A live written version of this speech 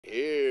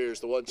Here's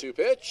the 1-2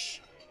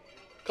 pitch.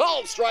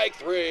 Called strike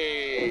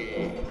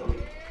 3.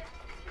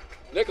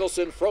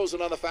 Nicholson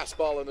frozen on the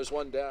fastball, and there's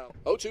one down.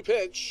 0-2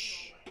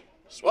 pitch.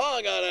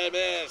 Swung on and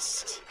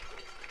missed.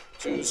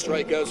 2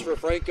 strikeouts for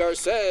Frank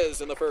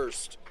Garcés in the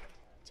first.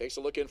 Takes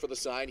a look in for the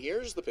sign.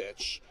 Here's the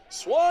pitch.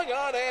 Swung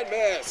on and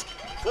missed.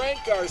 Frank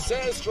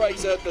Garcés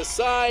strikes out the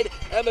side,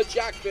 and the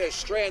Jackfish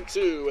strand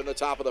 2 in the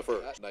top of the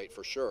first. That night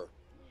for sure.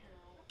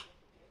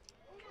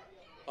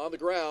 On the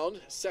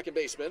ground, second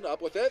baseman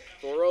up with it.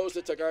 Throws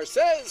it to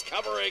Garcés,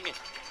 covering.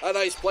 A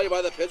nice play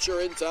by the pitcher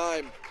in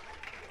time.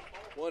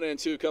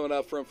 1-2 coming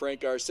up from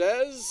Frank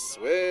Garcés.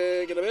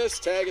 Swing and a miss.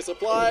 Tag is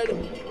applied,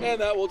 and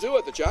that will do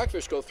it. The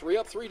Jackfish go 3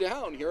 up, 3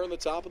 down here in the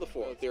top of the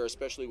fourth. There,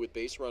 especially with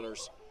base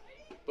runners.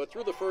 But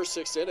through the first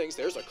 6 innings,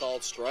 there's a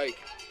called strike.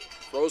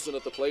 Frozen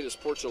at the plate is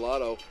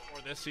Porcelato.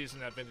 Or this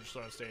season at Vintage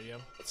Stone Stadium.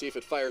 Let's see if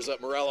it fires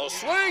up Morello.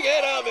 Swing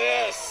and a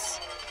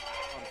miss.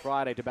 On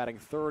Friday to batting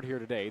third here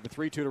today. The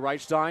 3-2 to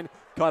Reichstein,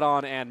 cut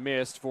on and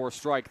missed for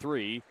strike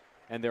 3.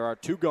 And there are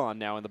 2 gone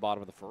now in the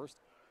bottom of the first.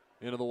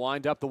 Into the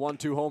windup, the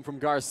 1-2 home from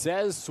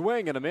Garcés.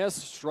 Swing and a miss,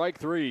 strike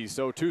 3.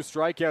 So 2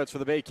 strikeouts for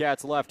the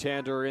Baycats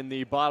left-hander in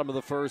the bottom of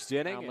the first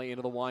inning. Finally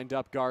into the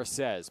windup,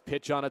 Garcés.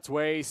 Pitch on its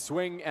way,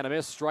 swing and a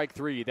miss, strike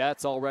 3.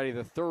 That's already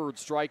the 3rd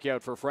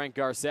strikeout for Frank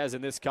Garcés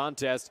in this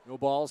contest. No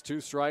balls,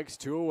 2 strikes,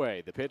 2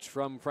 away. The pitch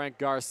from Frank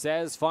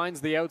Garcés finds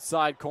the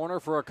outside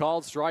corner for a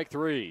called strike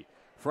 3.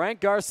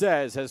 Frank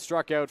Garcés has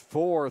struck out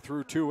 4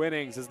 through 2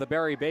 innings as the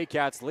Barrie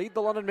Baycats lead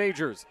the London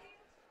Majors.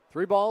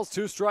 3 balls,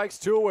 2 strikes,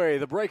 2 away.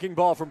 The breaking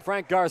ball from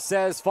Frank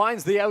Garcés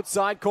finds the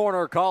outside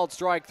corner, called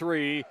strike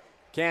 3.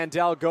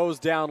 Candell goes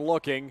down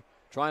looking,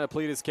 trying to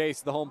plead his case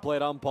to the home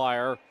plate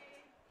umpire.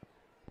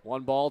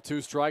 1 ball,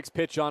 2 strikes,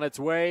 pitch on its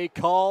way,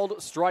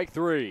 called strike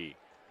 3.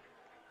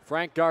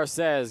 Frank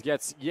Garcés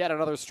gets yet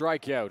another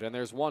strikeout, and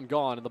there's 1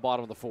 gone in the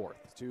bottom of the fourth.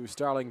 To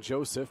Starling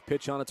Joseph,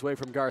 pitch on its way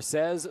from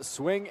Garcés,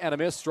 swing and a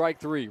miss, strike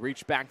 3.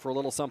 Reach back for a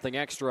little something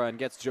extra and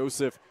gets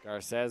Joseph.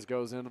 Garcés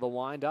goes into the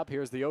windup.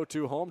 Here's the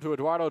 0-2 home to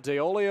Eduardo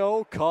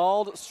Deolio,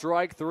 called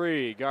strike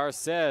 3.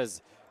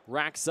 Garcés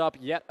racks up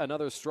yet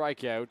another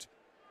strikeout.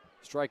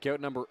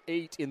 Strikeout number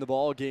 8 in the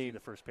ball game. The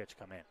first pitch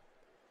come in.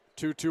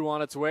 2-2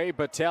 on its way.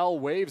 Battelle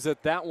waves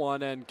at that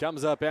one and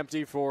comes up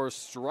empty for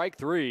strike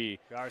 3.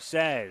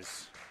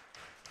 Garcés.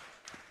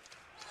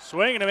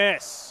 Swing and a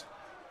miss.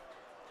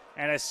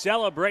 And a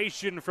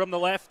celebration from the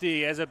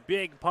lefty as a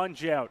big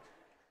punch out.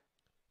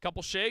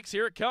 Couple shakes,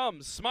 here it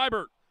comes.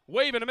 Smybert,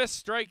 wave and a miss,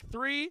 strike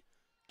 3.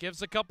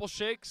 Gives a couple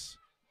shakes.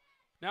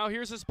 Now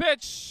here's his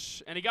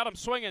pitch, and he got him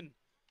swinging.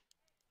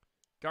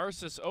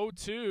 Garcés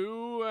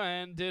 0-2,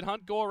 and did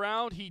Hunt go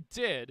around? He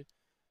did.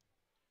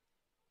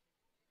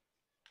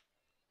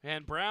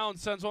 And Brown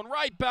sends one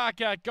right back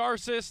at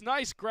Garcés.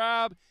 Nice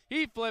grab.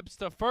 He flips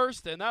to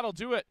first, and that'll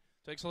do it.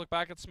 Takes a look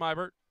back at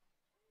Smybert.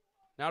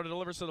 Now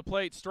delivers to the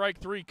plate. Strike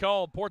 3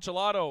 called.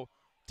 Porcelato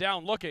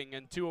down looking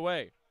and 2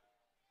 away.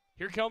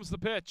 Here comes the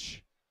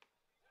pitch.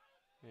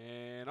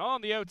 And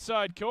on the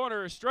outside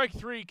corner, strike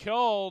 3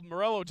 called.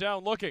 Morello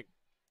down looking.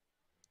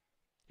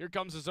 Here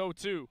comes his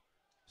 0-2.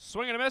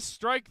 Swing and a miss.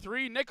 Strike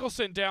 3.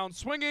 Nicholson down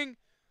swinging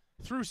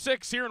through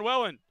 6 here in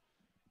Welland.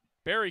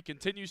 Barrie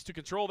continues to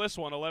control this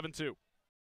one, 11-2.